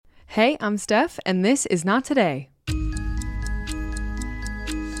Hey, I'm Steph, and this is Not Today.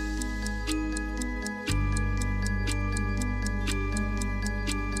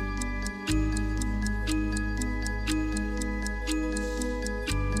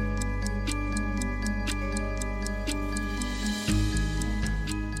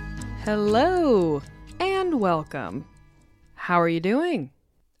 Hello, and welcome. How are you doing?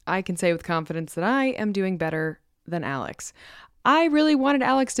 I can say with confidence that I am doing better than Alex. I really wanted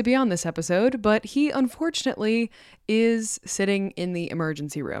Alex to be on this episode, but he unfortunately is sitting in the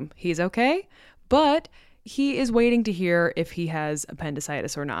emergency room. He's okay, but he is waiting to hear if he has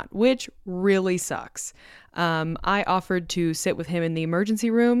appendicitis or not, which really sucks. I offered to sit with him in the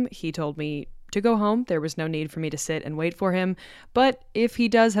emergency room. He told me to go home. There was no need for me to sit and wait for him. But if he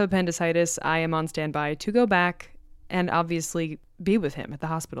does have appendicitis, I am on standby to go back and obviously be with him at the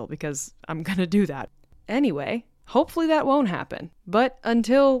hospital because I'm going to do that. Anyway, hopefully that won't happen. But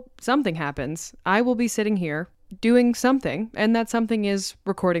until something happens, I will be sitting here doing something, and that something is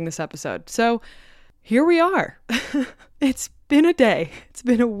recording this episode. So here we are. It's been a day. It's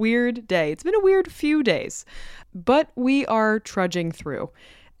been a weird day. It's been a weird few days, but we are trudging through.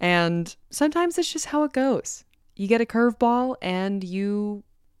 And sometimes it's just how it goes. You get a curveball and you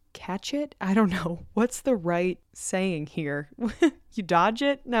catch it. I don't know. What's the right saying here? You dodge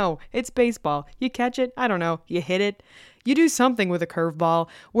it? No, it's baseball. You catch it? I don't know. You hit it? You do something with a curveball.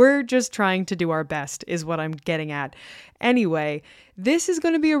 We're just trying to do our best is what I'm getting at. Anyway, this is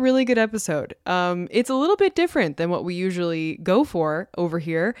going to be a really good episode. It's a little bit different than what we usually go for over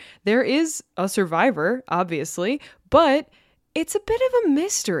here. There is a survivor, obviously, but it's a bit of a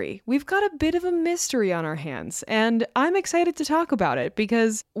mystery. We've got a bit of a mystery on our hands, and I'm excited to talk about it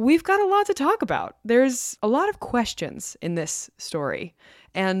because we've got a lot to talk about. There's a lot of questions in this story,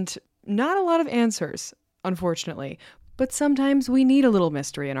 and not a lot of answers, unfortunately. But sometimes we need a little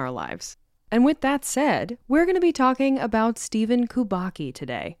mystery in our lives. And with that said, we're going to be talking about Stephen Kubacki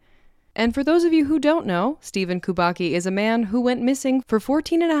today. And for those of you who don't know, Stephen Kubacki is a man who went missing for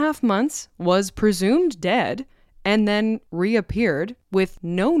 14 and a half months, was presumed dead, and then reappeared with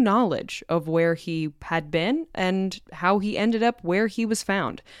no knowledge of where he had been and how he ended up where he was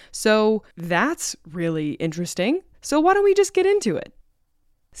found. So that's really interesting. So why don't we just get into it?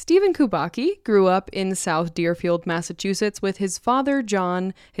 Stephen Kubacki grew up in South Deerfield, Massachusetts with his father,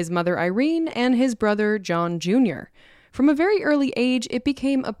 John, his mother, Irene, and his brother, John Jr. From a very early age, it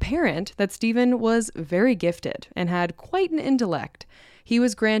became apparent that Stephen was very gifted and had quite an intellect. He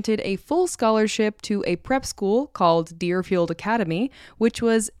was granted a full scholarship to a prep school called Deerfield Academy, which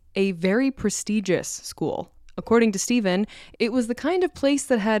was a very prestigious school. According to Stephen, it was the kind of place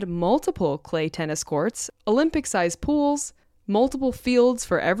that had multiple clay tennis courts, Olympic-sized pools, multiple fields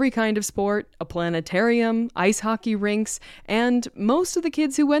for every kind of sport, a planetarium, ice hockey rinks, and most of the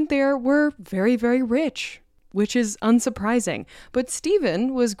kids who went there were very, very rich, which is unsurprising. But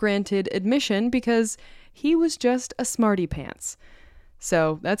Stephen was granted admission because he was just a smarty pants.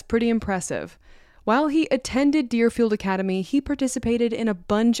 So that's pretty impressive. While he attended Deerfield Academy, he participated in a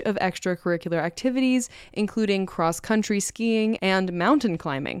bunch of extracurricular activities, including cross-country skiing and mountain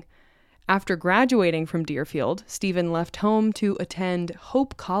climbing. After graduating from Deerfield, Stephen left home to attend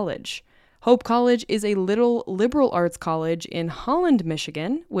Hope College. Hope College is a little liberal arts college in Holland,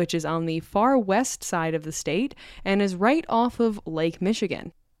 Michigan, which is on the far west side of the state and is right off of Lake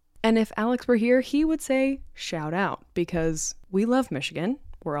Michigan. And if Alex were here, he would say, shout out, because we love Michigan.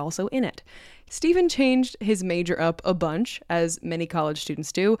 We're also in it. Stephen changed his major up a bunch, as many college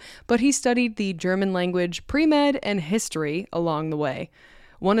students do, but he studied the German language, pre-med, and history along the way.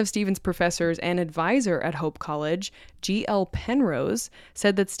 One of Stephen's professors and advisor at Hope College, G.L. Penrose,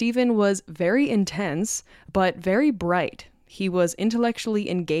 said that Stephen was very intense, but very bright. He was intellectually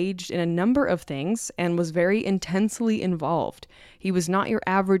engaged in a number of things and was very intensely involved. He was not your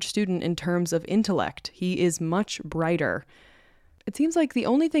average student in terms of intellect. He is much brighter. It seems like the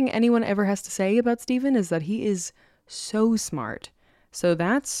only thing anyone ever has to say about Stephen is that he is so smart. So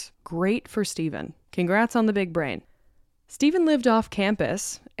that's great for Stephen. Congrats on the big brain. Stephen lived off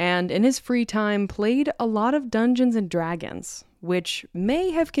campus and in his free time played a lot of Dungeons and Dragons, which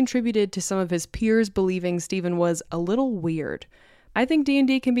may have contributed to some of his peers believing Stephen was a little weird. I think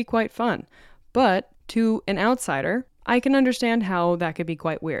D&D can be quite fun, but to an outsider, I can understand how that could be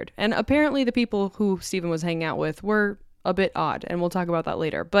quite weird. And apparently the people who Stephen was hanging out with were a bit odd, and we'll talk about that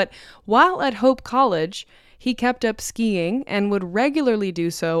later. But while at Hope College, he kept up skiing and would regularly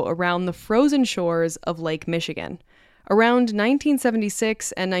do so around the frozen shores of Lake Michigan. Around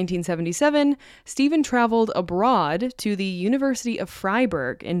 1976 and 1977, Stephen traveled abroad to the University of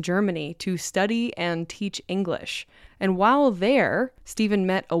Freiburg in Germany to study and teach English. And while there, Stephen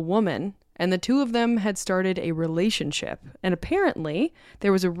met a woman, and the two of them had started a relationship. And apparently,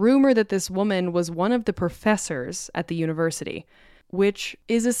 there was a rumor that this woman was one of the professors at the university, which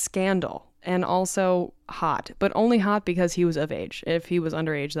is a scandal and also hot, but only hot because he was of age. If he was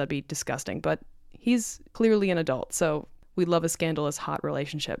underage, that'd be disgusting, but he's clearly an adult, so we love a scandalous hot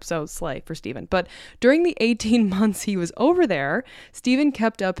relationship, so slay for Stephen. But during the 18 months he was over there, Stephen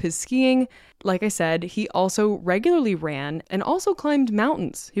kept up his skiing. Like I said, he also regularly ran and also climbed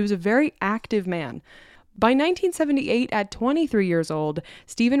mountains. He was a very active man. By 1978, at 23 years old,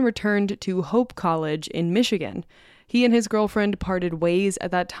 Stephen returned to Hope College in Michigan. He and his girlfriend parted ways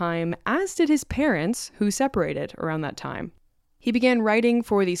at that time, as did his parents, who separated around that time. He began writing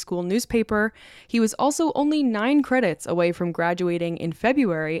for the school newspaper. He was also only 9 credits away from graduating in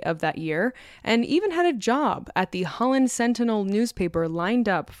February of that year, and even had a job at the Holland Sentinel newspaper lined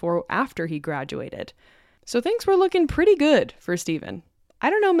up for after he graduated. So things were looking pretty good for Stephen.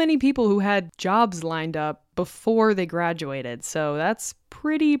 I don't know many people who had jobs lined up before they graduated, so that's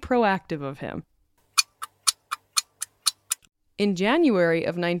pretty proactive of him. In January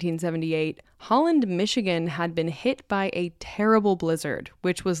of 1978, Holland, Michigan had been hit by a terrible blizzard,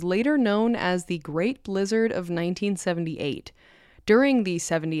 which was later known as the Great Blizzard of 1978. During the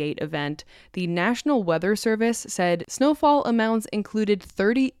 78 event, the National Weather Service said snowfall amounts included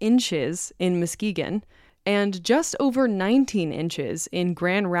 30 inches in Muskegon and just over 19 inches in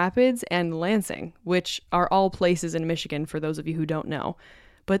Grand Rapids and Lansing, which are all places in Michigan for those of you who don't know.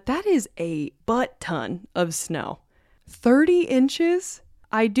 But that is a butt ton of snow. 30 inches?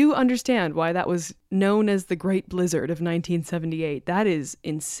 I do understand why that was known as the Great Blizzard of 1978. That is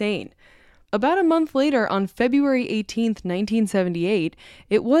insane. About a month later, on February 18th, 1978,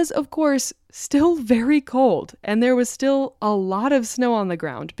 it was, of course, still very cold, and there was still a lot of snow on the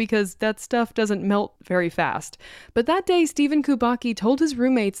ground because that stuff doesn't melt very fast. But that day, Stephen Kubacki told his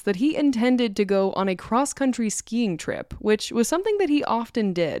roommates that he intended to go on a cross-country skiing trip, which was something that he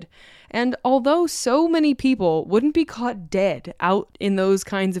often did. And although so many people wouldn't be caught dead out in those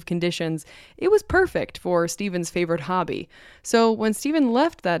kinds of conditions, it was perfect for Stephen's favorite hobby. So when Stephen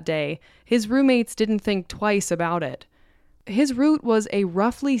left that day, his roommates didn't think twice about it. His route was a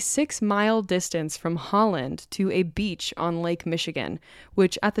roughly 6-mile distance from Holland to a beach on Lake Michigan,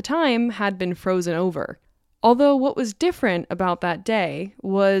 which at the time had been frozen over. Although what was different about that day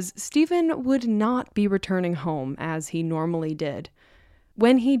was Stephen would not be returning home as he normally did.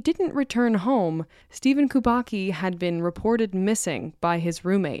 When he didn't return home, Stephen Kubacki had been reported missing by his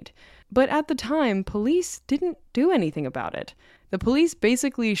roommate. But at the time, police didn't do anything about it. The police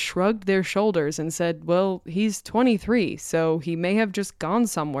basically shrugged their shoulders and said, well, he's 23, so he may have just gone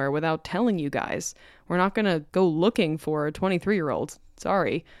somewhere without telling you guys. We're not going to go looking for a 23-year-old.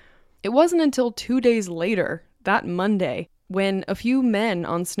 Sorry. It wasn't until 2 days later, that Monday, when a few men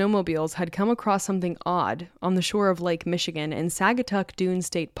on snowmobiles had come across something odd on the shore of Lake Michigan in Saugatuck Dune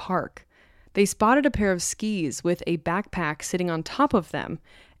State Park. They spotted a pair of skis with a backpack sitting on top of them,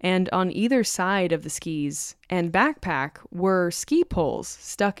 and on either side of the skis and backpack were ski poles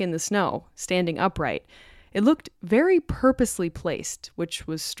stuck in the snow, standing upright. It looked very purposely placed, which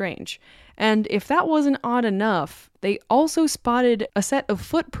was strange. And if that wasn't odd enough, they also spotted a set of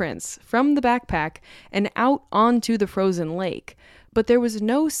footprints from the backpack and out onto the frozen lake, but there was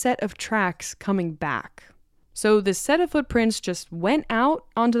no set of tracks coming back. So this set of footprints just went out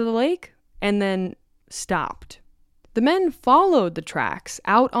onto the lake and then stopped. The men followed the tracks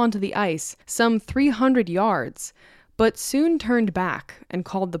out onto the ice some 300 yards, but soon turned back and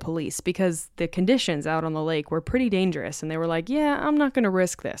called the police because the conditions out on the lake were pretty dangerous, and they were like, yeah, I'm not going to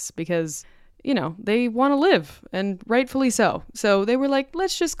risk this because, you know, they want to live, and rightfully so. So they were like,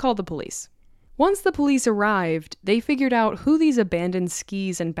 let's just call the police. Once the police arrived, they figured out who these abandoned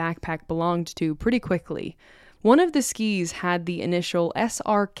skis and backpack belonged to pretty quickly. One of the skis had the initial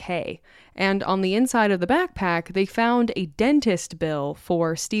SRK, and on the inside of the backpack, they found a dentist bill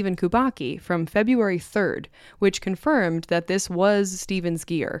for Stephen Kubacki from February 3rd, which confirmed that this was Stephen's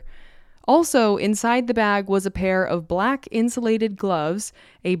gear. Also, inside the bag was a pair of black insulated gloves,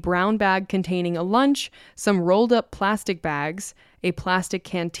 a brown bag containing a lunch, some rolled-up plastic bags, a plastic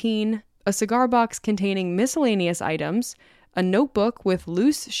canteen, a cigar box containing miscellaneous items, a notebook with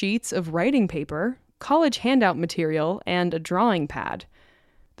loose sheets of writing paper, college handout material, and a drawing pad.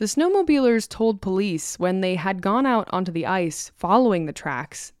 The snowmobilers told police when they had gone out onto the ice following the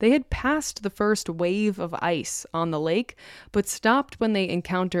tracks, they had passed the first wave of ice on the lake, but stopped when they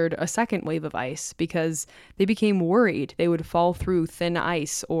encountered a second wave of ice because they became worried they would fall through thin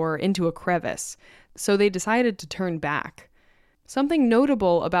ice or into a crevice. So they decided to turn back. Something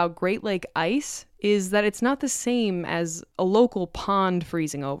notable about Great Lake ice is that it's not the same as a local pond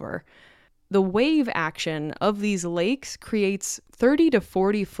freezing over. The wave action of these lakes creates 30 to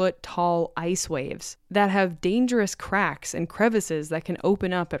 40 foot tall ice waves that have dangerous cracks and crevices that can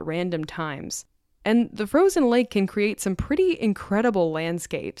open up at random times. And the frozen lake can create some pretty incredible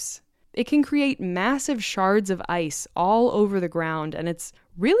landscapes. It can create massive shards of ice all over the ground, and it's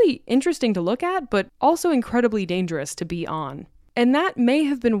really interesting to look at, but also incredibly dangerous to be on. And that may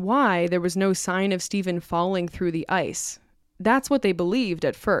have been why there was no sign of Stephen falling through the ice. That's what they believed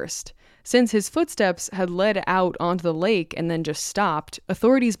at first. Since his footsteps had led out onto the lake and then just stopped,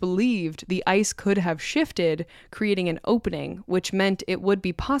 authorities believed the ice could have shifted, creating an opening, which meant it would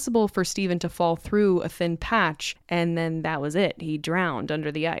be possible for Stephen to fall through a thin patch, and then that was it. He drowned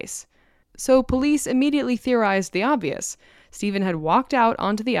under the ice. So police immediately theorized the obvious. Stephen had walked out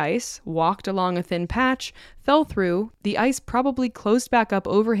onto the ice, walked along a thin patch, fell through, the ice probably closed back up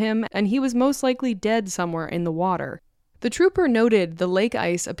over him, and he was most likely dead somewhere in the water. The trooper noted the lake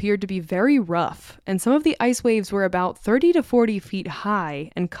ice appeared to be very rough, and some of the ice waves were about 30 to 40 feet high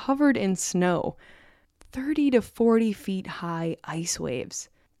and covered in snow. 30 to 40 feet high ice waves.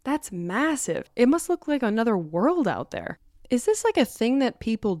 That's massive. It must look like another world out there. Is this like a thing that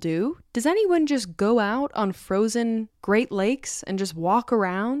people do? Does anyone just go out on frozen Great Lakes and just walk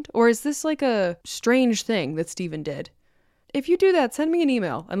around? Or is this like a strange thing that Stephen did? If you do that, send me an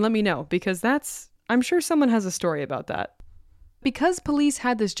email and let me know, because I'm sure someone has a story about that. Because police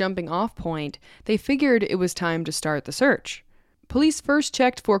had this jumping off point, they figured it was time to start the search. Police first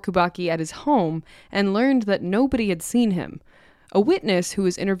checked for Kubacki at his home and learned that nobody had seen him. A witness who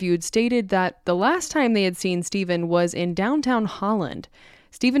was interviewed stated that the last time they had seen Stephen was in downtown Holland.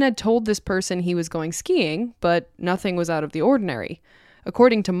 Stephen had told this person he was going skiing, but nothing was out of the ordinary.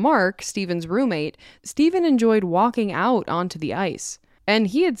 According to Mark, Stephen's roommate, Stephen enjoyed walking out onto the ice, and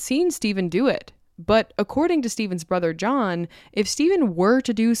he had seen Stephen do it. But according to Stephen's brother John, if Stephen were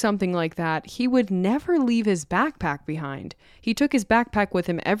to do something like that, he would never leave his backpack behind. He took his backpack with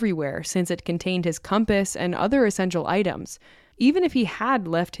him everywhere since it contained his compass and other essential items. Even if he had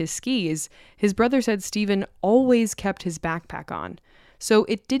left his skis, his brother said Stephen always kept his backpack on. So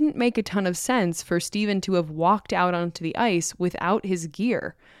it didn't make a ton of sense for Stephen to have walked out onto the ice without his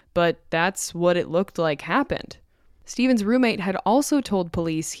gear. But that's what it looked like happened. Stephen's roommate had also told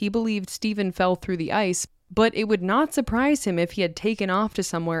police he believed Stephen fell through the ice, but it would not surprise him if he had taken off to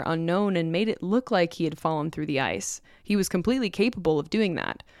somewhere unknown and made it look like he had fallen through the ice. He was completely capable of doing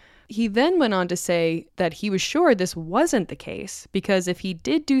that. He then went on to say that he was sure this wasn't the case, because if he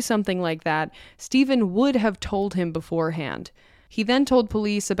did do something like that, Stephen would have told him beforehand. He then told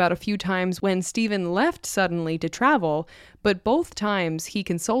police about a few times when Stephen left suddenly to travel, but both times he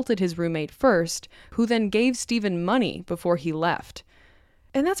consulted his roommate first, who then gave Stephen money before he left.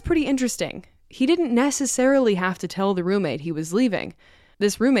 And that's pretty interesting. He didn't necessarily have to tell the roommate he was leaving.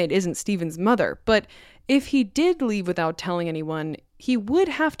 This roommate isn't Stephen's mother, but if he did leave without telling anyone, he would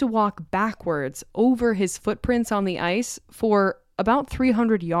have to walk backwards over his footprints on the ice for about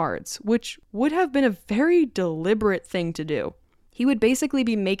 300 yards, which would have been a very deliberate thing to do. He would basically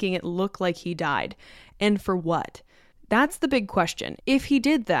be making it look like he died. And for what? That's the big question. If he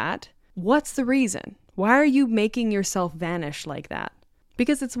did that, what's the reason? Why are you making yourself vanish like that?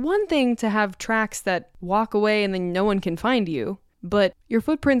 Because it's one thing to have tracks that walk away and then no one can find you, but your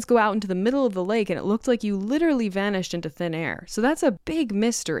footprints go out into the middle of the lake and it looked like you literally vanished into thin air. So that's a big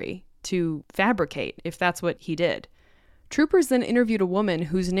mystery to fabricate if that's what he did. Troopers then interviewed a woman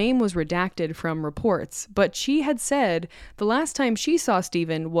whose name was redacted from reports, but she had said the last time she saw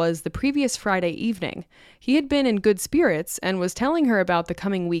Stephen was the previous Friday evening. He had been in good spirits and was telling her about the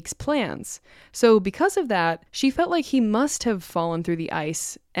coming week's plans. So because of that, she felt like he must have fallen through the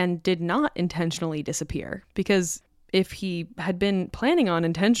ice and did not intentionally disappear, because if he had been planning on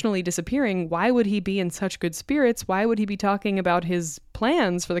intentionally disappearing, why would he be in such good spirits? Why would he be talking about his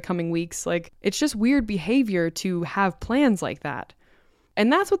plans for the coming weeks? Like, it's just weird behavior to have plans like that. And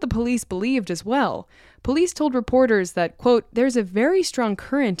that's what the police believed as well. Police told reporters that, quote, "There's a very strong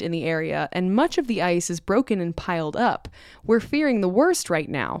current in the area and much of the ice is broken and piled up. We're fearing the worst right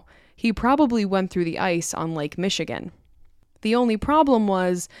now. He probably went through the ice on Lake Michigan." The only problem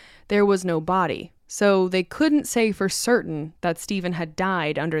was there was no body. So they couldn't say for certain that Stephen had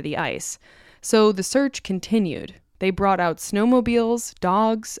died under the ice. So the search continued. They brought out snowmobiles,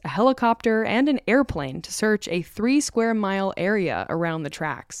 dogs, a helicopter, and an airplane to search a 3-square-mile area around the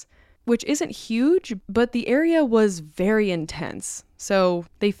tracks, which isn't huge, but the area was very intense, so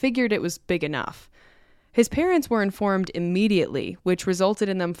they figured it was big enough. His parents were informed immediately, which resulted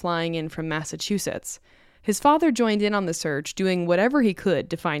in them flying in from Massachusetts. His father joined in on the search, doing whatever he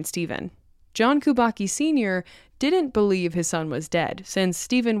could to find Stephen. John Kubacki Sr. didn't believe his son was dead, since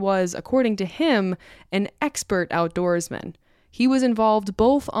Stephen was, according to him, an expert outdoorsman. He was involved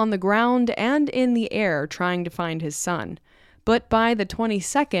both on the ground and in the air trying to find his son. But by the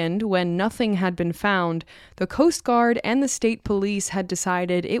 22nd, when nothing had been found, the Coast Guard and the state police had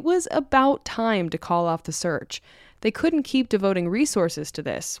decided it was about time to call off the search. They couldn't keep devoting resources to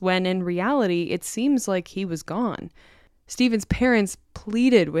this, when in reality it seems like he was gone. Stephen's parents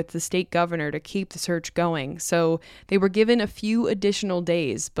pleaded with the state governor to keep the search going, so they were given a few additional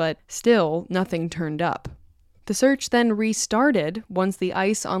days, but still nothing turned up. The search then restarted once the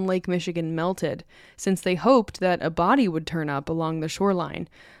ice on Lake Michigan melted, since they hoped that a body would turn up along the shoreline.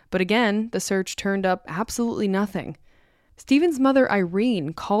 But again, the search turned up absolutely nothing. Stephen's mother,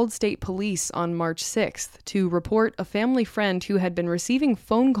 Irene, called state police on March 6th to report a family friend who had been receiving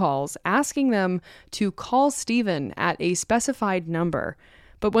phone calls asking them to call Stephen at a specified number.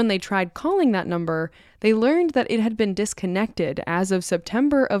 But when they tried calling that number, they learned that it had been disconnected as of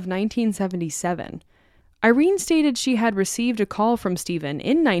September of 1977. Irene stated she had received a call from Stephen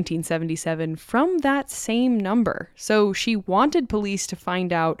in 1977 from that same number, so she wanted police to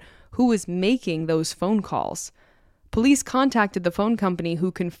find out who was making those phone calls. Police contacted the phone company, who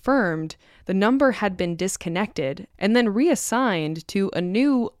confirmed the number had been disconnected and then reassigned to a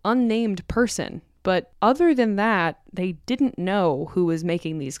new unnamed person. But other than that, they didn't know who was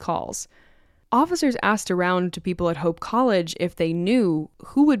making these calls. Officers asked around to people at Hope College if they knew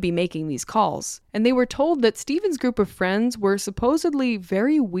who would be making these calls, and they were told that Stephen's group of friends were supposedly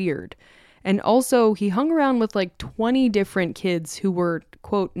very weird. And also, he hung around with like 20 different kids who were,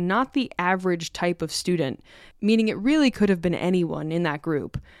 quote, not the average type of student, meaning it really could have been anyone in that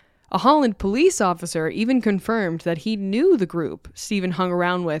group. A Holland police officer even confirmed that he knew the group Stephen hung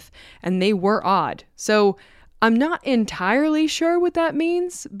around with, and they were odd. So I'm not entirely sure what that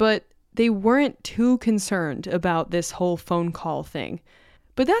means, but they weren't too concerned about this whole phone call thing.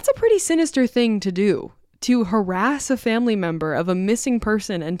 But that's a pretty sinister thing to do. To harass a family member of a missing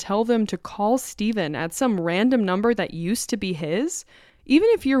person and tell them to call Stephen at some random number that used to be his? Even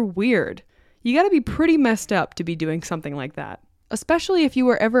if you're weird, you gotta be pretty messed up to be doing something like that. Especially if you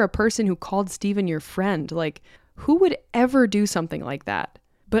were ever a person who called Stephen your friend. Like, who would ever do something like that?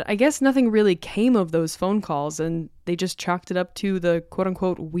 But I guess nothing really came of those phone calls, and they just chalked it up to the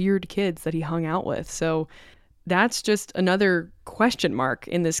quote-unquote weird kids that he hung out with. So that's just another question mark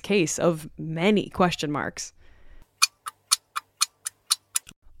in this case of many question marks.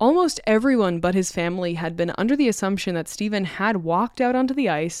 Almost everyone but his family had been under the assumption that Stephen had walked out onto the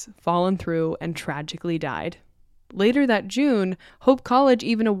ice, fallen through, and tragically died. Later that June, Hope College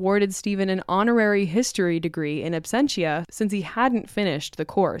even awarded Stephen an honorary history degree in absentia since he hadn't finished the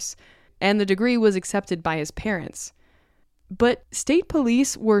course, and the degree was accepted by his parents. But state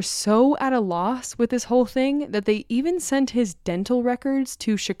police were so at a loss with this whole thing that they even sent his dental records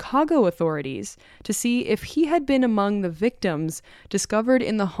to Chicago authorities to see if he had been among the victims discovered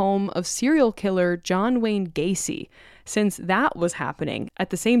in the home of serial killer John Wayne Gacy, since that was happening at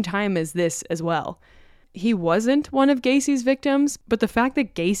the same time as this as well. He wasn't one of Gacy's victims, but the fact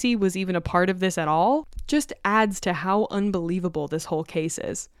that Gacy was even a part of this at all just adds to how unbelievable this whole case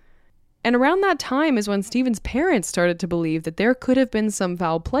is. And around that time is when Stephen's parents started to believe that there could have been some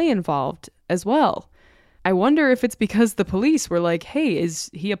foul play involved as well. I wonder if it's because the police were like, hey,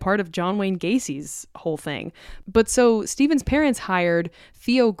 is he a part of John Wayne Gacy's whole thing? But so Stephen's parents hired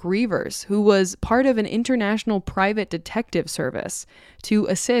Theo Grievers, who was part of an international private detective service, to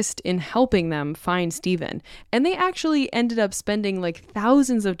assist in helping them find Stephen. And they actually ended up spending like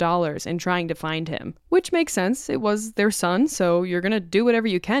thousands of dollars in trying to find him, which makes sense. It was their son, so you're going to do whatever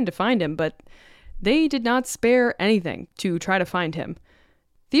you can to find him, but they did not spare anything to try to find him.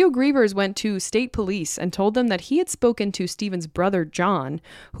 Theo Grievers went to state police and told them that he had spoken to Stephen's brother, John,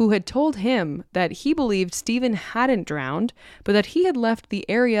 who had told him that he believed Stephen hadn't drowned, but that he had left the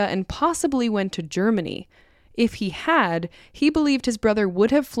area and possibly went to Germany. If he had, he believed his brother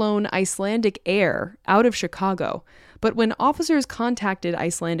would have flown Icelandic Air out of Chicago. But when officers contacted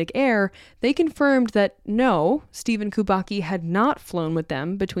Icelandic Air, they confirmed that no, Stephen Kubacki had not flown with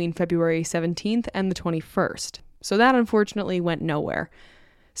them between February 17th and the 21st. So that unfortunately went nowhere.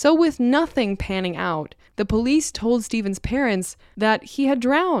 So with nothing panning out, the police told Stephen's parents that he had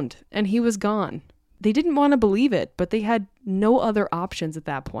drowned and he was gone. They didn't want to believe it, but they had no other options at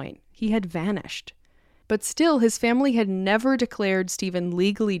that point. He had vanished. But still, his family had never declared Stephen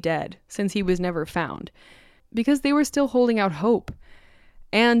legally dead since he was never found, because they were still holding out hope.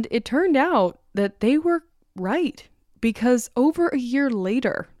 And it turned out that they were right, because over a year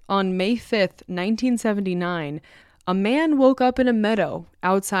later, on May 5th, 1979, a man woke up in a meadow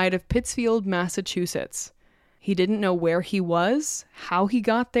outside of Pittsfield, Massachusetts. He didn't know where he was, how he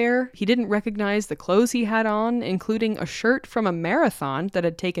got there. He didn't recognize the clothes he had on, including a shirt from a marathon that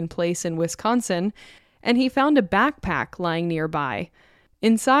had taken place in Wisconsin, and he found a backpack lying nearby.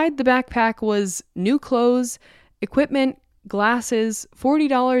 Inside the backpack was new clothes, equipment, glasses,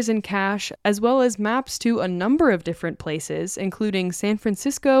 $40 in cash, as well as maps to a number of different places, including San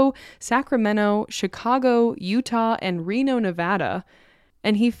Francisco, Sacramento, Chicago, Utah, and Reno, Nevada.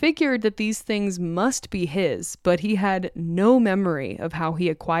 And he figured that these things must be his, but he had no memory of how he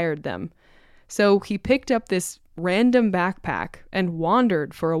acquired them. So he picked up this random backpack and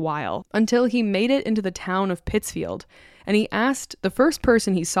wandered for a while until he made it into the town of Pittsfield, and he asked the first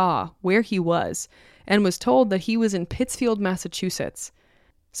person he saw where he was, and was told that he was in Pittsfield, Massachusetts.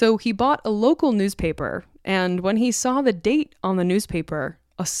 So he bought a local newspaper, and when he saw the date on the newspaper,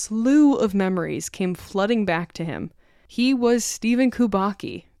 a slew of memories came flooding back to him. He was Stephen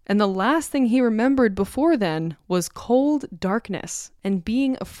Kubacki, and the last thing he remembered before then was cold darkness and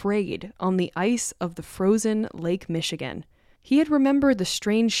being afraid on the ice of the frozen Lake Michigan. He had remembered the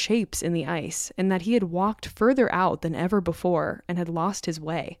strange shapes in the ice, and that he had walked further out than ever before and had lost his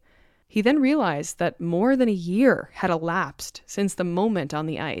way. He then realized that more than a year had elapsed since the moment on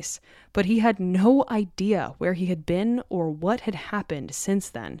the ice, but he had no idea where he had been or what had happened since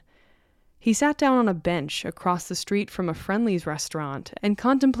then. He sat down on a bench across the street from a Friendly's restaurant and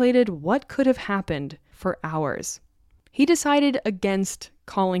contemplated what could have happened for hours. He decided against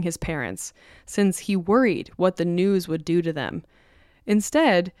calling his parents, since he worried what the news would do to them.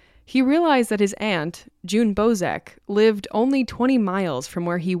 Instead, he realized that his aunt, June Bozek, lived only 20 miles from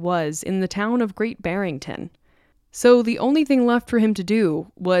where he was in the town of Great Barrington. So the only thing left for him to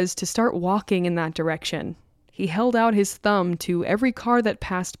do was to start walking in that direction. He held out his thumb to every car that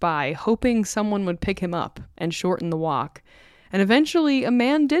passed by, hoping someone would pick him up and shorten the walk. And eventually a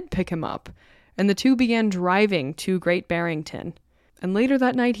man did pick him up, and the two began driving to Great Barrington. And later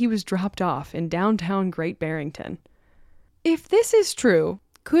that night he was dropped off in downtown Great Barrington. If this is true,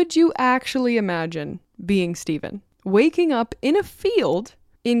 could you actually imagine being Stephen? Waking up in a field,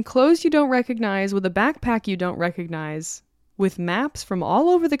 in clothes you don't recognize, with a backpack you don't recognize, with maps from all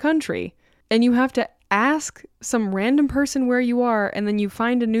over the country, and you have to ask some random person where you are, and then you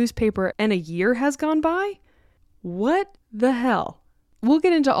find a newspaper and a year has gone by? What the hell? We'll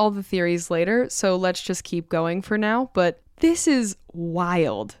get into all the theories later, so let's just keep going for now, but this is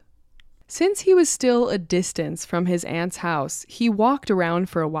wild. Since he was still a distance from his aunt's house, he walked around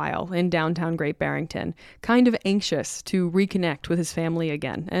for a while in downtown Great Barrington, kind of anxious to reconnect with his family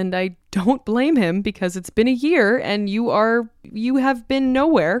again. And I don't blame him, because it's been a year and you have been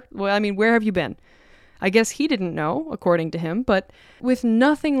nowhere. Well, I mean, where have you been? I guess he didn't know, according to him, but with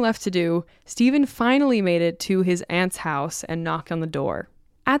nothing left to do, Stephen finally made it to his aunt's house and knocked on the door.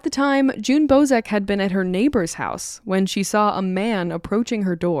 At the time, June Bozek had been at her neighbor's house when she saw a man approaching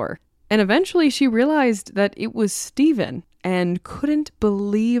her door. And eventually she realized that it was Stephen and couldn't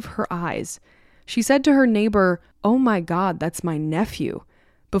believe her eyes. She said to her neighbor, "Oh my God, that's my nephew,"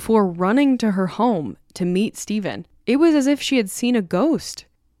 before running to her home to meet Stephen. It was as if she had seen a ghost.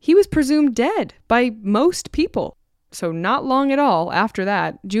 He was presumed dead by most people. So not long at all after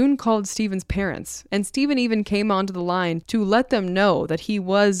that, June called Stephen's parents, and Stephen even came onto the line to let them know that he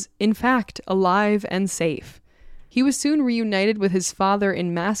was, in fact, alive and safe. He was soon reunited with his father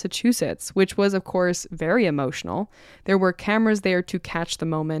in Massachusetts, which was, of course, very emotional. There were cameras there to catch the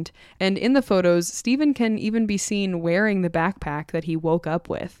moment, and in the photos, Stephen can even be seen wearing the backpack that he woke up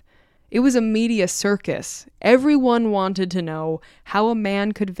with. It was a media circus. Everyone wanted to know how a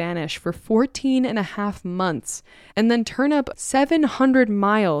man could vanish for 14 and a half months and then turn up 700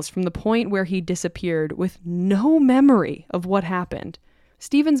 miles from the point where he disappeared with no memory of what happened.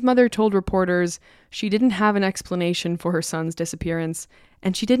 Stephen's mother told reporters she didn't have an explanation for her son's disappearance,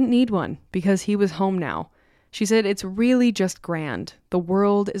 and she didn't need one because he was home now. She said, "It's really just grand. The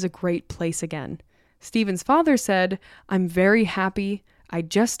world is a great place again." Stephen's father said, "I'm very happy. I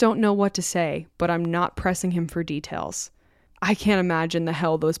just don't know what to say, but I'm not pressing him for details." I can't imagine the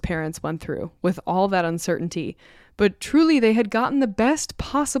hell those parents went through with all that uncertainty, but truly they had gotten the best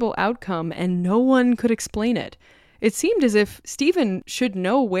possible outcome and no one could explain it. It seemed as if Stephen should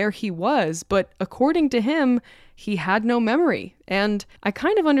know where he was, but according to him, he had no memory. And I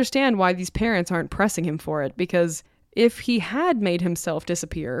kind of understand why these parents aren't pressing him for it, because if he had made himself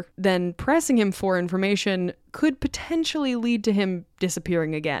disappear, then pressing him for information could potentially lead to him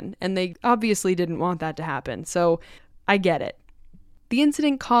disappearing again. And they obviously didn't want that to happen. So I get it. The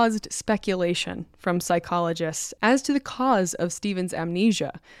incident caused speculation from psychologists as to the cause of Stephen's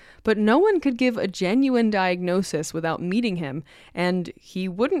amnesia, but no one could give a genuine diagnosis without meeting him, and he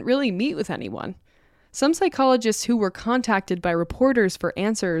wouldn't really meet with anyone. Some psychologists who were contacted by reporters for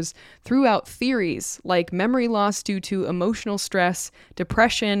answers threw out theories like memory loss due to emotional stress,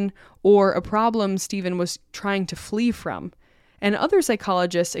 depression, or a problem Stephen was trying to flee from. And other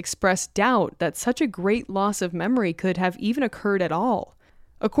psychologists expressed doubt that such a great loss of memory could have even occurred at all.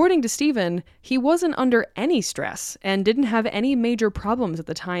 According to Stephen, he wasn't under any stress and didn't have any major problems at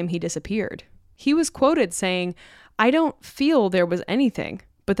the time he disappeared. He was quoted saying, "I don't feel there was anything,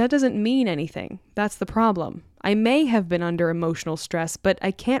 but that doesn't mean anything. That's the problem. I may have been under emotional stress, but I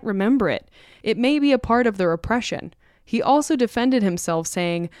can't remember it. It may be a part of the repression." He also defended himself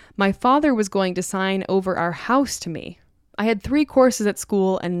saying, "My father was going to sign over our house to me. I had 3 courses at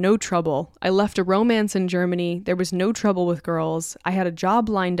school and no trouble. I left a romance in Germany. There was no trouble with girls. I had a job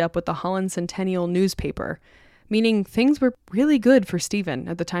lined up with the Holland Centennial newspaper," meaning things were really good for Stephen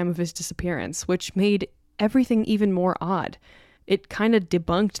at the time of his disappearance, which made everything even more odd. It kind of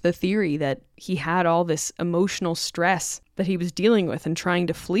debunked the theory that he had all this emotional stress that he was dealing with and trying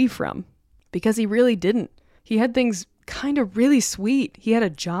to flee from, because he really didn't. He had things kind of really sweet. He had a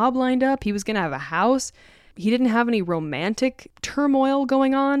job lined up. He was going to have a house. He didn't have any romantic turmoil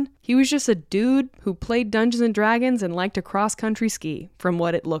going on. He was just a dude who played Dungeons and Dragons and liked to cross-country ski, from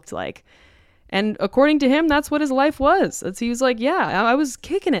what it looked like. And according to him, that's what his life was. He was like, yeah, I was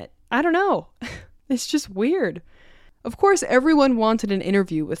kicking it. I don't know. It's just weird. Of course, everyone wanted an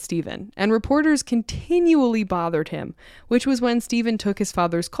interview with Stephen, and reporters continually bothered him, which was when Stephen took his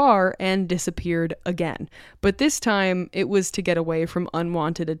father's car and disappeared again. But this time, it was to get away from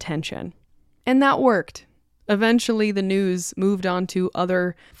unwanted attention. And that worked. Eventually, the news moved on to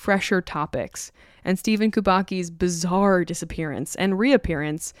other, fresher topics, and Stephen Kubaki's bizarre disappearance and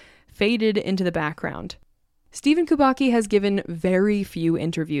reappearance faded into the background. Stephen Kubaki has given very few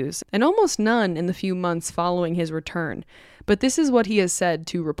interviews, and almost none in the few months following his return, but this is what he has said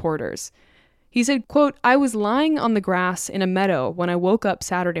to reporters. He said, quote, "I was lying on the grass in a meadow when I woke up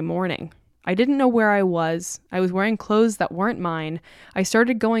Saturday morning. I didn't know where I was. I was wearing clothes that weren't mine. I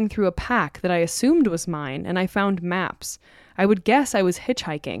started going through a pack that I assumed was mine, and I found maps. I would guess I was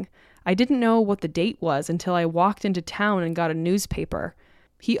hitchhiking. I didn't know what the date was until I walked into town and got a newspaper."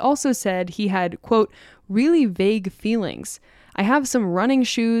 He also said he had, quote, "really vague feelings. I have some running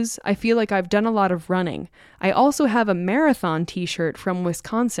shoes. I feel like I've done a lot of running. I also have a marathon t-shirt from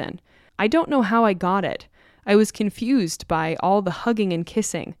Wisconsin. I don't know how I got it. I was confused by all the hugging and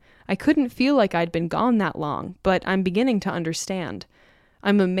kissing. I couldn't feel like I'd been gone that long, but I'm beginning to understand.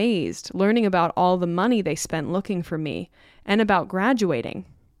 I'm amazed learning about all the money they spent looking for me, and about graduating.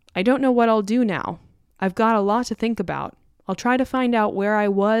 I don't know what I'll do now. I've got a lot to think about. I'll try to find out where I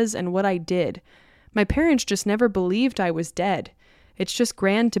was and what I did. My parents just never believed I was dead. It's just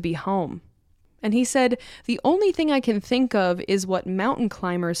grand to be home." And he said, "The only thing I can think of is what mountain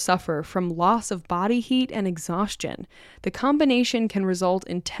climbers suffer from loss of body heat and exhaustion. The combination can result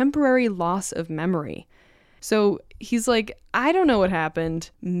in temporary loss of memory." So he's like, I don't know what happened.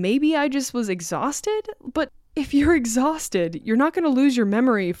 Maybe I just was exhausted? But if you're exhausted, you're not going to lose your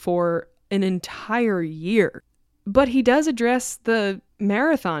memory for an entire year. But he does address the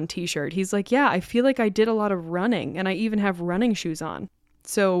marathon t-shirt. He's like, yeah, I feel like I did a lot of running, and I even have running shoes on.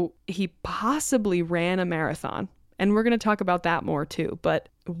 So he possibly ran a marathon, and we're going to talk about that more too. But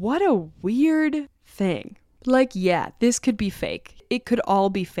what a weird thing. Like, yeah, this could be fake. It could all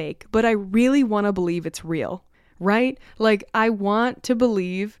be fake, but I really want to believe it's real, right? Like, I want to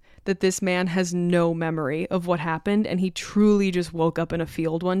believe that this man has no memory of what happened, and he truly just woke up in a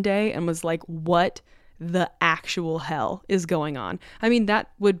field one day and was like, what the actual hell is going on? I mean,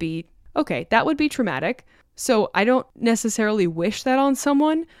 that would be traumatic. So I don't necessarily wish that on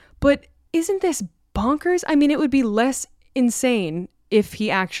someone, but isn't this bonkers? I mean, it would be less insane if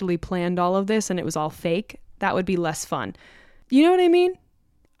he actually planned all of this and it was all fake. That would be less fun. You know what I mean?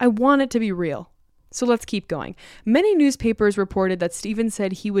 I want it to be real. So let's keep going. Many newspapers reported that Stephen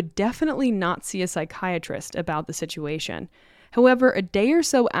said he would definitely not see a psychiatrist about the situation. However, a day or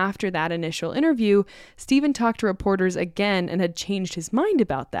so after that initial interview, Stephen talked to reporters again and had changed his mind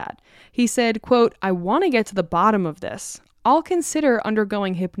about that. He said, quote, "I want to get to the bottom of this. I'll consider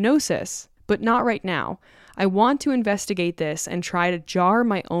undergoing hypnosis, but not right now. I want to investigate this and try to jar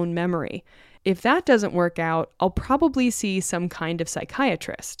my own memory. If that doesn't work out, I'll probably see some kind of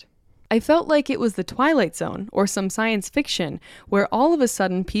psychiatrist. I felt like it was the Twilight Zone or some science fiction where all of a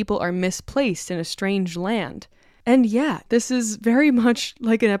sudden people are misplaced in a strange land. And yeah, this is very much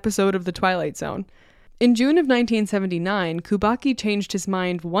like an episode of the Twilight Zone. In June of 1979, Kubacki changed his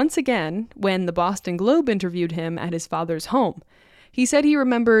mind once again when the Boston Globe interviewed him at his father's home. He said he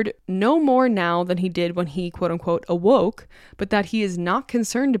remembered no more now than he did when he, quote-unquote, awoke, but that he is not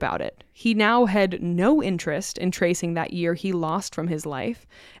concerned about it. He now had no interest in tracing that year he lost from his life,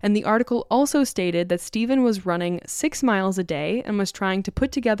 and the article also stated that Stephen was running 6 miles a day and was trying to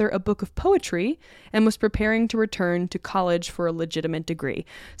put together a book of poetry and was preparing to return to college for a legitimate degree.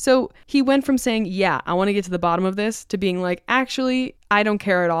 So he went from saying, yeah, I want to get to the bottom of this, to being like, actually, I don't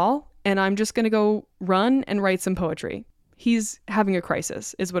care at all, and I'm just going to go run and write some poetry. He's having a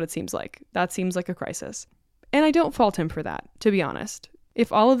crisis, is what it seems like. That seems like a crisis. And I don't fault him for that, to be honest.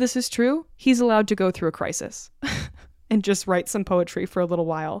 If all of this is true, he's allowed to go through a crisis and just write some poetry for a little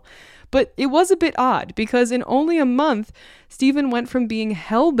while. But it was a bit odd because in only a month, Stephen went from being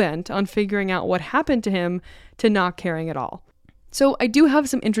hell-bent on figuring out what happened to him to not caring at all. So I do have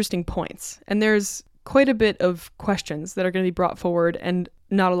some interesting points, and there's quite a bit of questions that are going to be brought forward and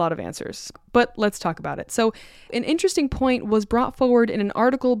not a lot of answers, but let's talk about it. So an interesting point was brought forward in an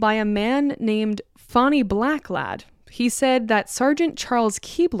article by a man named Fonnie Blacklad. He said that Sergeant Charles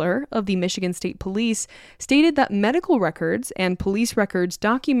Keebler of the Michigan State Police stated that medical records and police records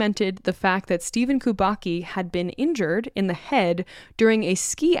documented the fact that Stephen Kubacki had been injured in the head during a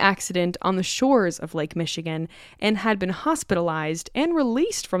ski accident on the shores of Lake Michigan and had been hospitalized and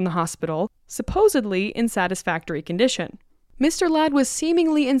released from the hospital, supposedly in satisfactory condition. Mr. Ladd was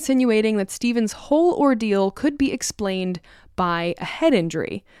seemingly insinuating that Stephen's whole ordeal could be explained by a head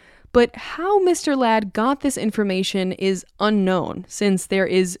injury. But how Mr. Ladd got this information is unknown, since there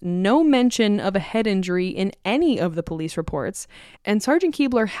is no mention of a head injury in any of the police reports, and Sergeant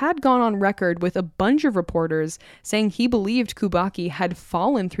Keebler had gone on record with a bunch of reporters saying he believed Kubacki had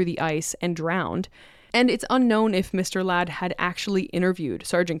fallen through the ice and drowned. And it's unknown if Mr. Ladd had actually interviewed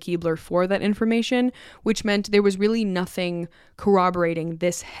Sergeant Keebler for that information, which meant there was really nothing corroborating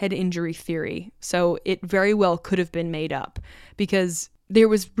this head injury theory. So it very well could have been made up, because there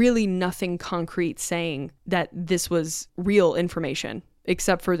was really nothing concrete saying that this was real information,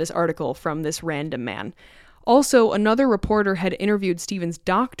 except for this article from this random man. Also, another reporter had interviewed Stephen's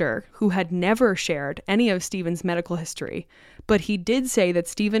doctor, who had never shared any of Stephen's medical history, but he did say that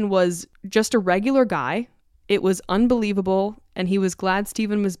Stephen was just a regular guy. It was unbelievable, and he was glad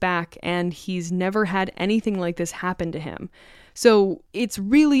Stephen was back, and he's never had anything like this happen to him. So it's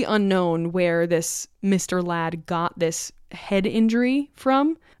really unknown where this Mr. Ladd got this head injury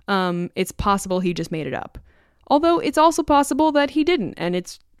from. It's possible he just made it up. Although it's also possible that he didn't, and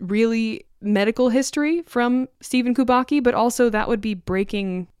it's really medical history from Stephen Kubacki, but also that would be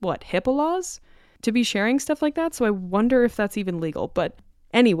breaking, HIPAA laws? To be sharing stuff like that, so I wonder if that's even legal. But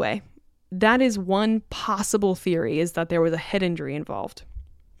anyway, that is one possible theory, is that there was a head injury involved.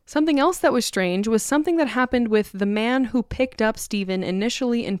 Something else that was strange was something that happened with the man who picked up Stephen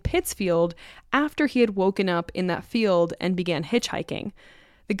initially in Pittsfield after he had woken up in that field and began hitchhiking.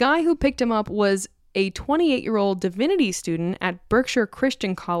 The guy who picked him up was a 28-year-old divinity student at Berkshire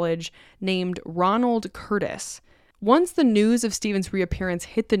Christian College named Ronald Curtis. Once the news of Stephen's reappearance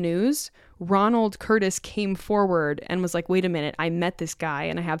hit the news, Ronald Curtis came forward and was like, wait a minute, I met this guy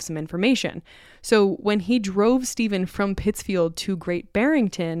and I have some information. So when he drove Stephen from Pittsfield to Great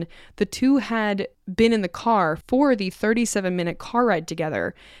Barrington, the two had been in the car for the 37-minute car ride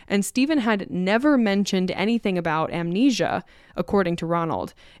together, and Stephen had never mentioned anything about amnesia, according to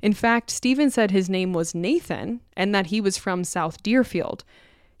Ronald. In fact, Stephen said his name was Nathan and that he was from South Deerfield.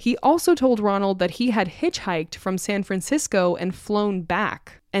 He also told Ronald that he had hitchhiked from San Francisco and flown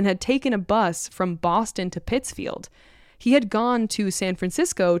back, and had taken a bus from Boston to Pittsfield. He had gone to San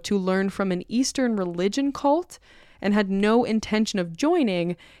Francisco to learn from an Eastern religion cult and had no intention of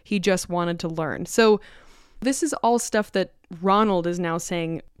joining. He just wanted to learn. So this is all stuff that Ronald is now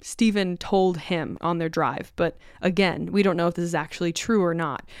saying Stephen told him on their drive. But again, we don't know if this is actually true or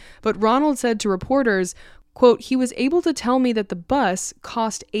not. But Ronald said to reporters, quote, he was able to tell me that the bus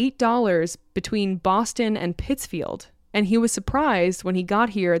cost $8 between Boston and Pittsfield. And he was surprised when he got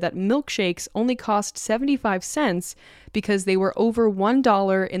here that milkshakes only cost 75 cents because they were over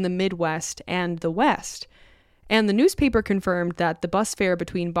 $1 in the Midwest and the West. And the newspaper confirmed that the bus fare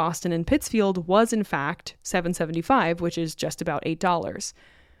between Boston and Pittsfield was in fact $7.75, which is just about $8.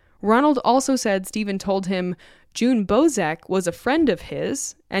 Ronald also said Stephen told him June Bozek was a friend of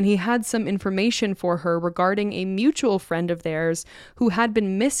his, and he had some information for her regarding a mutual friend of theirs who had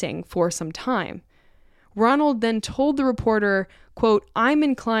been missing for some time. Ronald then told the reporter, quote, "I'm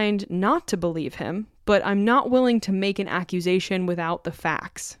inclined not to believe him, but I'm not willing to make an accusation without the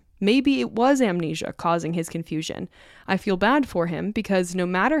facts. Maybe it was amnesia causing his confusion. I feel bad for him because no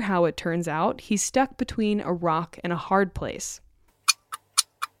matter how it turns out, he's stuck between a rock and a hard place."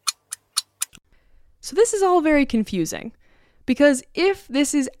 So this is all very confusing, because if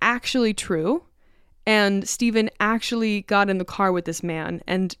this is actually true, and Stephen actually got in the car with this man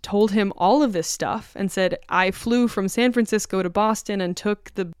and told him all of this stuff and said, "I flew from San Francisco to Boston and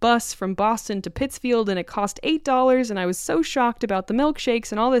took the bus from Boston to Pittsfield and it cost $8 and I was so shocked about the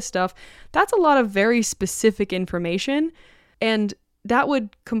milkshakes and all this stuff," that's a lot of very specific information, and that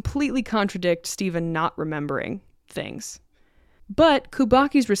would completely contradict Stephen not remembering things. But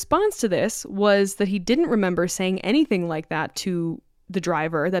Kubaki's response to this was that he didn't remember saying anything like that to the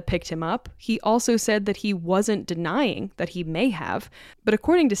driver that picked him up. He also said that he wasn't denying that he may have. But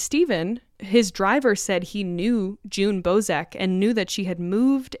according to Stephen, his driver said he knew June Bozek and knew that she had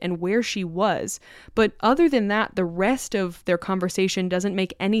moved and where she was. But other than that, the rest of their conversation doesn't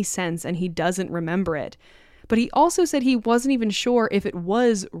make any sense and he doesn't remember it. But he also said he wasn't even sure if it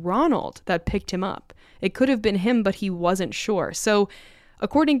was Ronald that picked him up. It could have been him, but he wasn't sure. So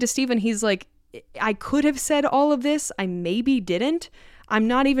according to Stephen, he's like, I could have said all of this. I maybe didn't. I'm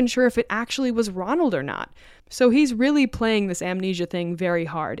not even sure if it actually was Ronald or not. So he's really playing this amnesia thing very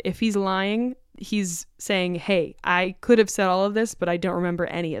hard. If he's lying, he's saying, hey, I could have said all of this, but I don't remember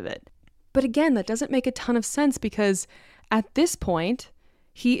any of it. But again, that doesn't make a ton of sense because at this point,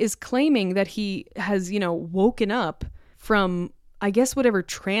 he is claiming that he has, woken up from, I guess, whatever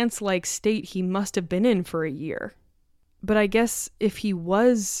trance-like state he must have been in for a year. But I guess if he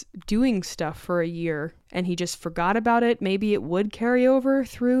was doing stuff for a year and he just forgot about it, maybe it would carry over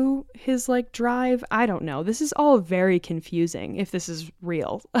through his drive. I don't know. This is all very confusing if this is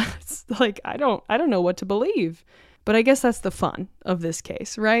real. It's I don't know what to believe. But I guess that's the fun of this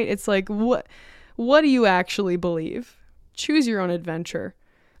case, right? It's what do you actually believe? Choose your own adventure.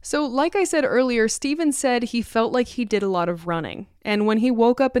 So like I said earlier, Stephen said he felt like he did a lot of running. And when he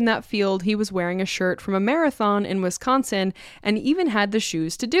woke up in that field, he was wearing a shirt from a marathon in Wisconsin and even had the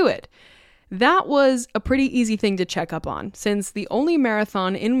shoes to do it. That was a pretty easy thing to check up on, since the only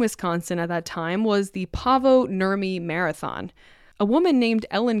marathon in Wisconsin at that time was the Pavo Nurmi Marathon. A woman named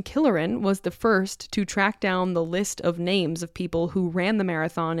Ellen Killeran was the first to track down the list of names of people who ran the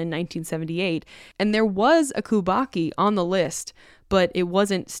marathon in 1978, and there was a Kubaki on the list, but it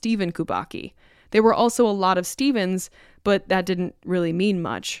wasn't Stephen Kubaki. There were also a lot of Stephens, but that didn't really mean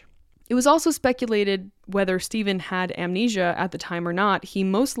much. It was also speculated whether Stephen had amnesia at the time or not. He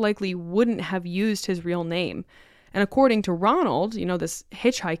most likely wouldn't have used his real name. And according to Ronald, this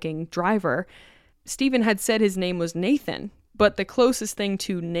hitchhiking driver, Stephen had said his name was Nathan, but the closest thing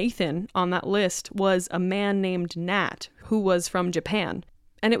to Nathan on that list was a man named Nat, who was from Japan.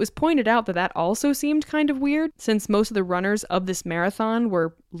 And it was pointed out that that also seemed kind of weird, since most of the runners of this marathon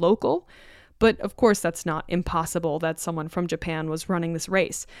were local. But of course, that's not impossible that someone from Japan was running this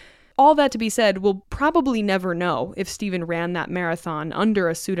race. All that to be said, we'll probably never know if Stephen ran that marathon under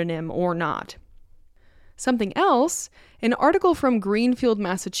a pseudonym or not. Something else, an article from Greenfield,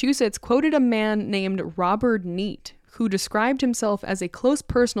 Massachusetts quoted a man named Robert Neat, who described himself as a close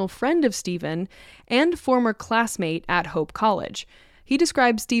personal friend of Stephen and former classmate at Hope College. He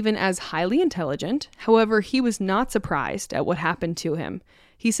described Stephen as highly intelligent. However, he was not surprised at what happened to him.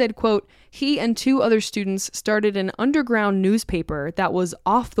 He said, quote, he and two other students started an underground newspaper that was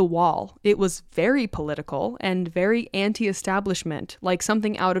off the wall. It was very political and very anti-establishment, like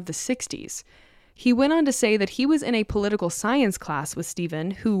something out of the 60s. He went on to say that he was in a political science class with Stephen,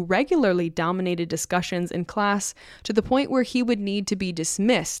 who regularly dominated discussions in class to the point where he would need to be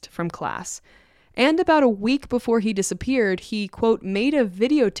dismissed from class. And about a week before he disappeared, he, quote, made a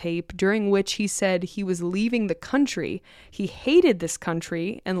videotape during which he said he was leaving the country. He hated this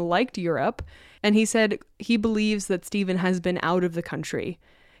country and liked Europe. And he said he believes that Stephen has been out of the country.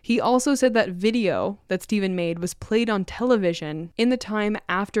 He also said that video that Stephen made was played on television in the time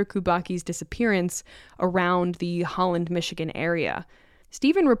after Kubaki's disappearance around the Holland, Michigan area.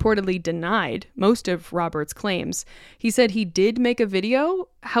 Stephen reportedly denied most of Robert's claims. He said he did make a video,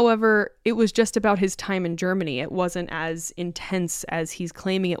 however, it was just about his time in Germany. It wasn't as intense as he's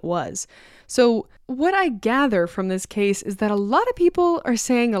claiming it was. So what I gather from this case is that a lot of people are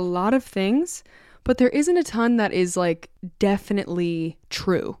saying a lot of things, but there isn't a ton that is definitely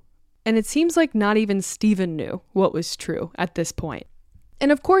true. And it seems like not even Stephen knew what was true at this point.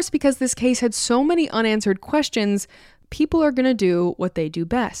 And of course, because this case had so many unanswered questions, people are going to do what they do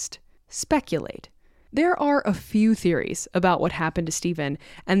best: speculate. There are a few theories about what happened to Stephen,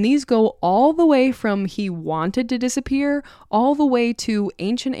 and these go all the way from he wanted to disappear, all the way to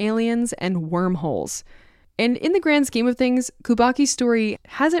ancient aliens and wormholes. And in the grand scheme of things, Kubaki's story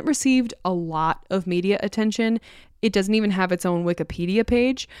hasn't received a lot of media attention. It doesn't even have its own Wikipedia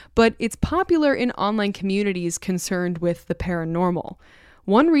page, but it's popular in online communities concerned with the paranormal.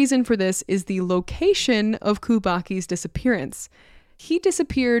 One reason for this is the location of Kubaki's disappearance. He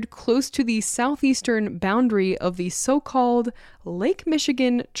disappeared close to the southeastern boundary of the so-called Lake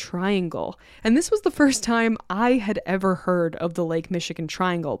Michigan Triangle. And this was the first time I had ever heard of the Lake Michigan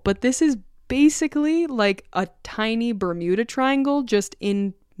Triangle, but this is basically like a tiny Bermuda Triangle just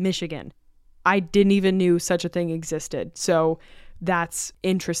in Michigan. I didn't even know such a thing existed, so that's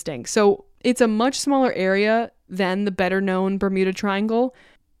interesting. So it's a much smaller area than the better-known Bermuda Triangle,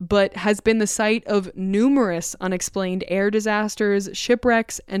 but has been the site of numerous unexplained air disasters,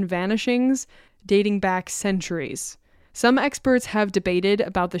 shipwrecks, and vanishings dating back centuries. Some experts have debated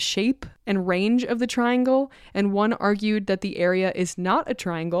about the shape and range of the triangle, and one argued that the area is not a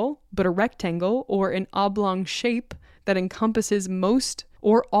triangle, but a rectangle or an oblong shape that encompasses most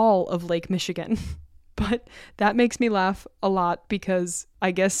or all of Lake Michigan. But that makes me laugh a lot because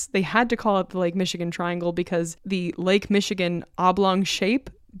I guess they had to call it the Lake Michigan Triangle because the Lake Michigan oblong shape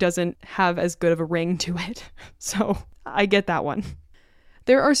doesn't have as good of a ring to it. So I get that one.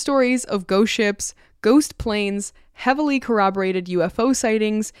 There are stories of ghost ships, ghost planes, heavily corroborated UFO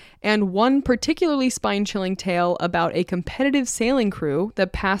sightings, and one particularly spine-chilling tale about a competitive sailing crew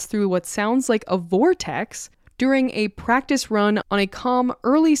that passed through what sounds like a vortex during a practice run on a calm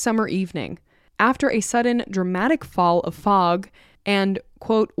early summer evening. After a sudden dramatic fall of fog and,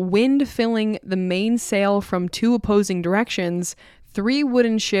 quote, wind filling the main sail from two opposing directions, 3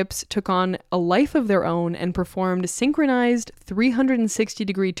 wooden ships took on a life of their own and performed synchronized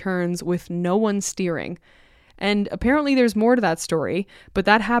 360-degree turns with no one steering. And apparently there's more to that story, but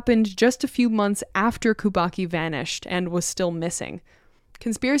that happened just a few months after Kubaki vanished and was still missing.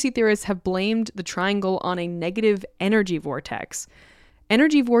 Conspiracy theorists have blamed the triangle on a negative energy vortex.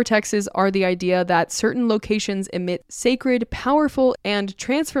 Energy vortexes are the idea that certain locations emit sacred, powerful, and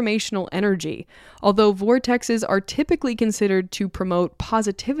transformational energy. Although vortexes are typically considered to promote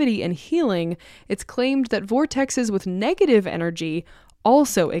positivity and healing, it's claimed that vortexes with negative energy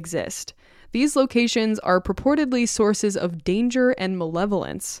also exist. These locations are purportedly sources of danger and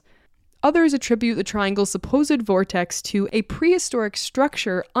malevolence. Others attribute the triangle's supposed vortex to a prehistoric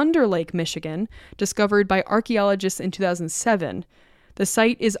structure under Lake Michigan, discovered by archaeologists in 2007. The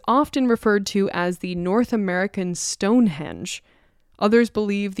site is often referred to as the North American Stonehenge. Others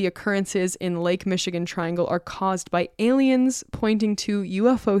believe the occurrences in Lake Michigan Triangle are caused by aliens, pointing to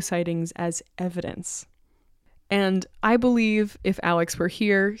UFO sightings as evidence. And I believe if Alex were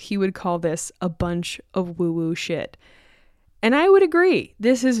here, he would call this a bunch of woo-woo shit. And I would agree,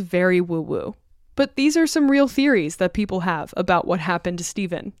 this is very woo-woo. But these are some real theories that people have about what happened to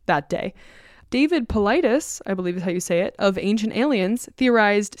Stephen that day. David Paulides, I believe is how you say it, of Ancient Aliens,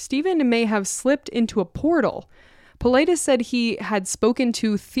 theorized Stephen may have slipped into a portal. Paulides said he had spoken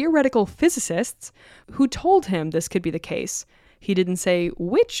to theoretical physicists who told him this could be the case. He didn't say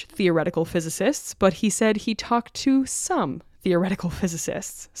which theoretical physicists, but he said he talked to some theoretical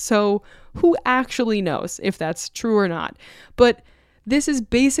physicists. So who actually knows if that's true or not? But this is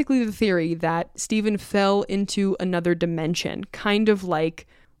basically the theory that Stephen fell into another dimension, kind of like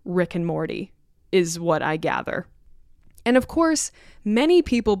Rick and Morty, is what I gather. And of course, many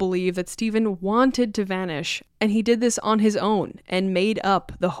people believe that Stephen wanted to vanish, and he did this on his own and made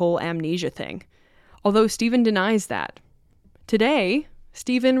up the whole amnesia thing. Although Stephen denies that. Today,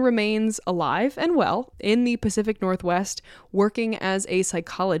 Stephen remains alive and well in the Pacific Northwest, working as a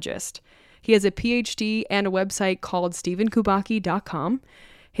psychologist. He has a PhD and a website called StephenKubaki.com.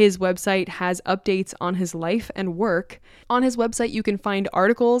 His website has updates on his life and work. On his website, you can find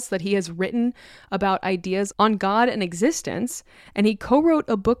articles that he has written about ideas on God and existence, and he co-wrote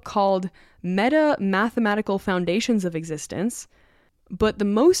a book called Meta-Mathematical Foundations of Existence. But the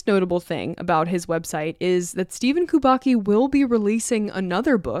most notable thing about his website is that Stephen Kubaki will be releasing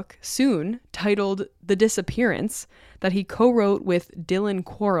another book soon titled The Disappearance that he co-wrote with Dylan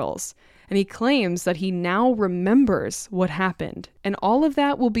Quarles. And he claims that he now remembers what happened. And all of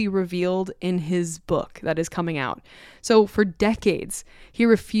that will be revealed in his book that is coming out. So for decades, he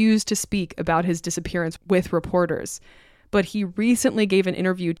refused to speak about his disappearance with reporters. But he recently gave an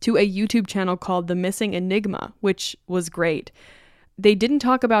interview to a YouTube channel called The Missing Enigma, which was great. They didn't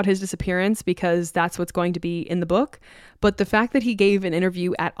talk about his disappearance because that's what's going to be in the book, but the fact that he gave an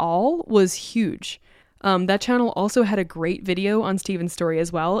interview at all was huge. That channel also had a great video on Stephen's story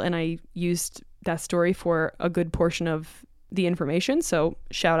as well, and I used that story for a good portion of the information, so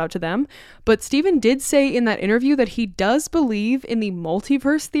shout out to them. But Stephen did say in that interview that he does believe in the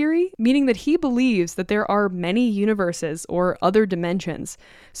multiverse theory, meaning that he believes that there are many universes or other dimensions.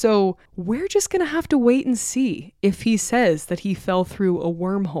 So we're just gonna have to wait and see if he says that he fell through a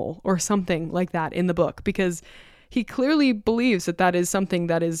wormhole or something like that in the book, because he clearly believes that that is something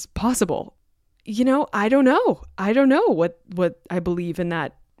that is possible. You know, I don't know what I believe in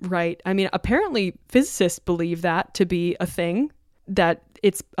that. Right. I mean, apparently physicists believe that to be a thing, that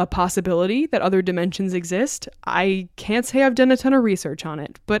it's a possibility that other dimensions exist. I can't say I've done a ton of research on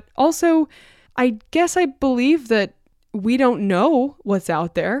it, but also I guess I believe that we don't know what's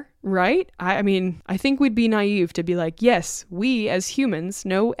out there, right? I mean, I think we'd be naive to be like, yes, we as humans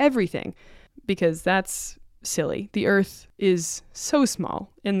know everything, because that's silly. The Earth is so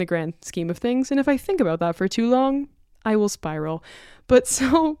small in the grand scheme of things, and if I think about that for too long, I will spiral. But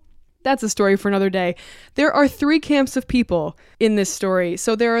so that's a story for another day. There are 3 camps of people in this story.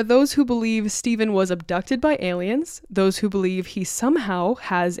 So there are those who believe Stephen was abducted by aliens, those who believe he somehow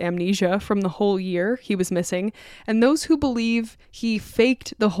has amnesia from the whole year he was missing, and those who believe he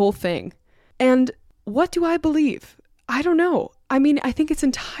faked the whole thing. And what do I believe? I don't know. I mean, I think it's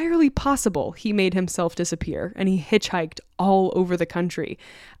entirely possible he made himself disappear and he hitchhiked all over the country.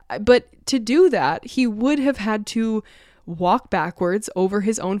 But to do that, he would have had to walk backwards over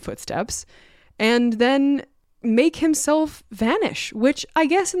his own footsteps and then make himself vanish, which I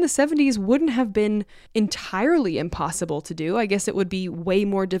guess in the 70s wouldn't have been entirely impossible to do. I guess it would be way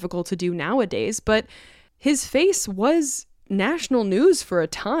more difficult to do nowadays, but his face was national news for a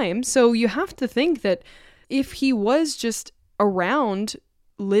time. So you have to think that if he was just around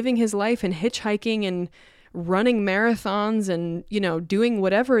living his life and hitchhiking and running marathons and, you know, doing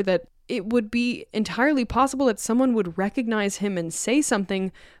whatever, that it would be entirely possible that someone would recognize him and say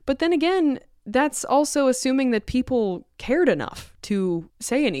something. But then again, that's also assuming that people cared enough to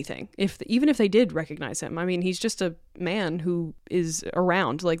say anything, even if they did recognize him. I mean, he's just a man who is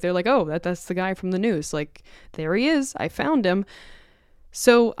around. Like, they're like, oh, that's the guy from the news. Like, there he is. I found him.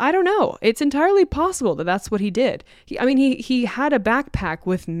 So I don't know. It's entirely possible that that's what he did. He had a backpack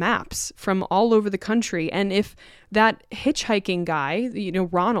with maps from all over the country. And if that hitchhiking guy, you know,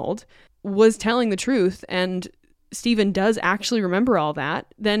 Ronald, was telling the truth and Stephen does actually remember all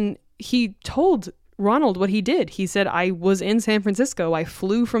that, then he told Ronald what he did. He said, I was in San Francisco. I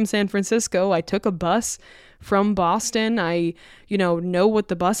flew from San Francisco. I took a bus from Boston. I, know what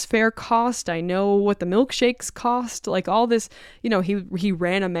the bus fare cost. I know what the milkshakes cost. Like, all this, he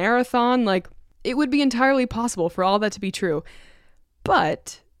ran a marathon. Like, it would be entirely possible for all that to be true.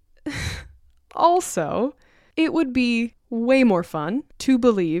 But also, it would be way more fun to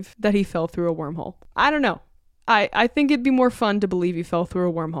believe that he fell through a wormhole. I don't know. I think it'd be more fun to believe he fell through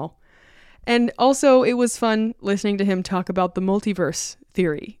a wormhole. And also, it was fun listening to him talk about the multiverse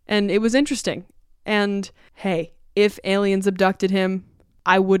theory. And it was interesting. And hey, if aliens abducted him,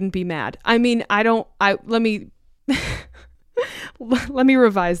 I wouldn't be mad. I mean, let me let me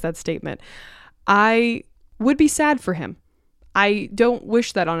revise that statement. I would be sad for him. I don't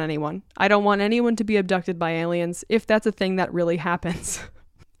wish that on anyone. I don't want anyone to be abducted by aliens if that's a thing that really happens.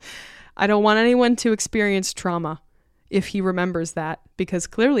 I don't want anyone to experience trauma if he remembers that, because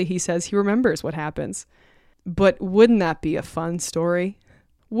clearly he says he remembers what happens. But wouldn't that be a fun story?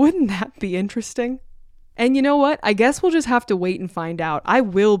 Wouldn't that be interesting? And you know what? I guess we'll just have to wait and find out. I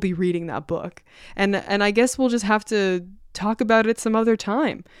will be reading that book. And I guess we'll just have to talk about it some other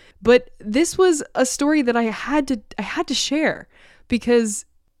time. But this was a story that I had to share because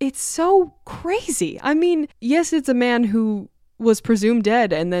it's so crazy. I mean, yes, it's a man who was presumed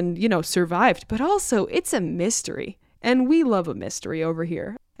dead and then, survived, but also it's a mystery. And we love a mystery over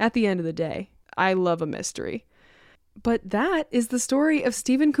here. At the end of the day, I love a mystery. But that is the story of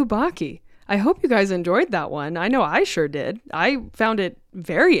Stephen Kubacki. I hope you guys enjoyed that one. I know I sure did. I found it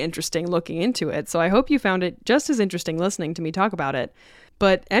very interesting looking into it, so I hope you found it just as interesting listening to me talk about it.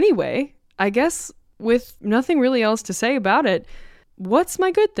 But anyway, I guess with nothing really else to say about it, what's my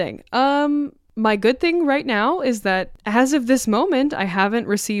good thing? My good thing right now is that as of this moment, I haven't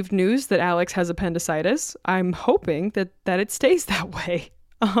received news that Alex has appendicitis. I'm hoping that it stays that way.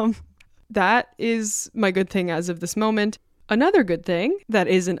 That is my good thing as of this moment. Another good thing that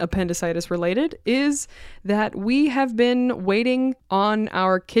isn't appendicitis related is that we have been waiting on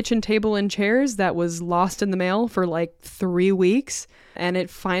our kitchen table and chairs that was lost in the mail for like 3 weeks, and it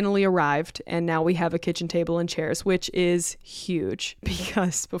finally arrived, and now we have a kitchen table and chairs, which is huge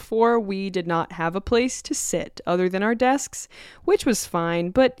because before we did not have a place to sit other than our desks, which was fine,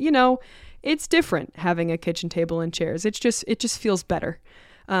 but you know, it's different having a kitchen table and chairs. It just feels better.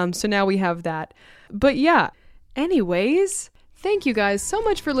 So now we have that. But yeah, anyways, thank you guys so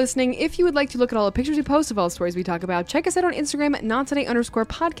much for listening. If you would like to look at all the pictures we post of all the stories we talk about, check us out on Instagram at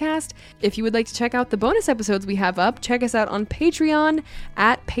nottoday_podcast. If you would like to check out the bonus episodes we have up, check us out on Patreon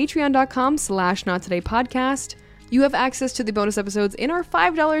at patreon.com/nottodaypodcast. You have access to the bonus episodes in our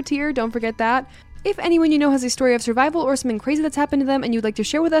 $5 tier. Don't forget that. If anyone you know has a story of survival or something crazy that's happened to them and you'd like to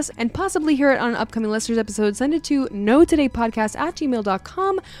share with us and possibly hear it on an upcoming listeners episode, send it to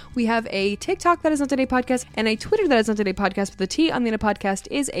notodaypodcast@gmail.com. We have a TikTok that is Not Today Podcast and a Twitter that is Not Today Podcast, but the T on the end of podcast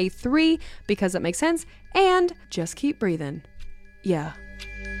is a 3 because that makes sense. And just keep breathing. Yeah.